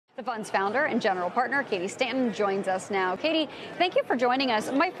The fund's founder and general partner, Katie Stanton, joins us now. Katie, thank you for joining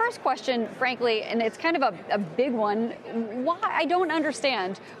us. My first question, frankly, and it's kind of a big one, why I don't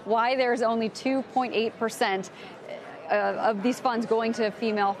understand why there's only 2.8% of these funds going to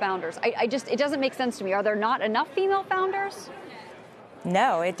female founders. It doesn't make sense to me. Are there not enough female founders?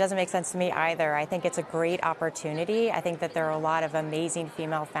 No, it doesn't make sense to me either. I think it's a great opportunity. I think that there are a lot of amazing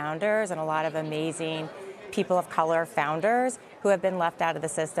female founders and a lot of amazing people of color founders who have been left out of the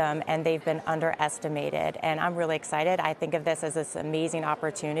system and they've been underestimated. And I'm really excited. I think of this as this amazing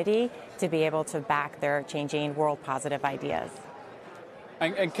opportunity to be able to back their changing world positive ideas.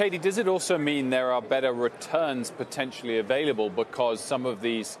 And Katie, does it also mean there are better returns potentially available because some of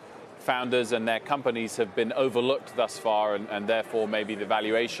these founders and their companies have been overlooked thus far and therefore maybe the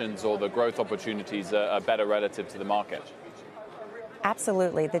valuations or the growth opportunities are better relative to the market?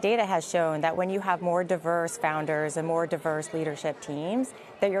 Absolutely. The data has shown that when you have more diverse founders and more diverse leadership teams,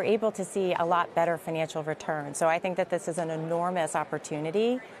 that you're able to see a lot better financial returns. So I think that this is an enormous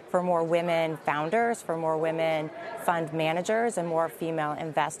opportunity for more women founders, for more women fund managers, and more female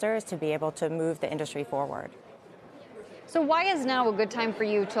investors to be able to move the industry forward. So why is now a good time for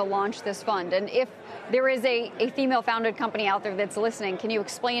you to launch this fund? And if there is a female-founded company out there that's listening, can you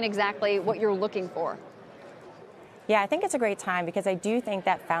explain exactly what you're looking for? Yeah, I think it's a great time because I do think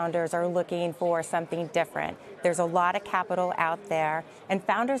that founders are looking for something different. There's a lot of capital out there, and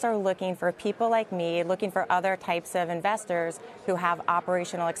founders are looking for people like me, looking for other types of investors who have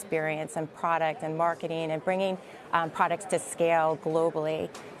operational experience and product and marketing and bringing products to scale globally.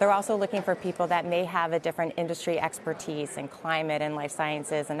 They're also looking for people that may have a different industry expertise in climate and life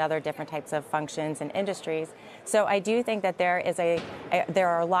sciences and other different types of functions and industries. So I do think that there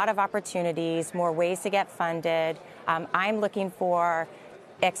are a lot of opportunities, more ways to get funded. I'm looking for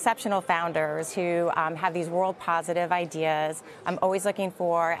exceptional founders who have these world positive ideas. I'm always looking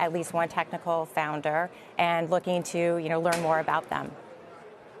for at least one technical founder and looking to learn more about them.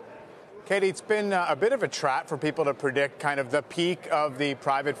 Katie, it's been a bit of a trap for people to predict kind of the peak of the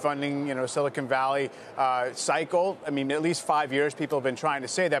private funding, Silicon Valley cycle. I mean, at least 5 years people have been trying to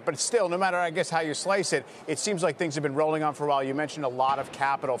say that. But still, no matter, I guess, how you slice it, it seems like things have been rolling on for a while. You mentioned a lot of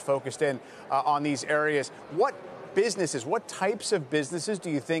capital focused in on these areas. What types of businesses do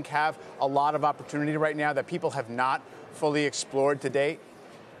you think have a lot of opportunity right now that people have not fully explored to date?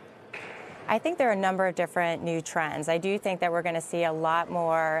 I think there are a number of different new trends. I do think that we're going to see a lot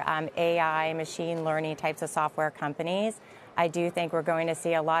more AI, machine learning types of software companies. I do think we're going to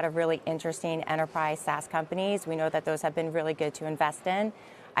see a lot of really interesting enterprise SaaS companies. We know that those have been really good to invest in.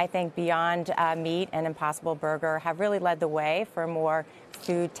 I think Beyond Meat and Impossible Burger have really led the way for more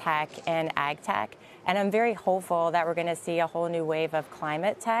food tech and ag tech. And I'm very hopeful that we're going to see a whole new wave of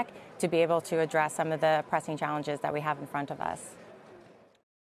climate tech to be able to address some of the pressing challenges that we have in front of us.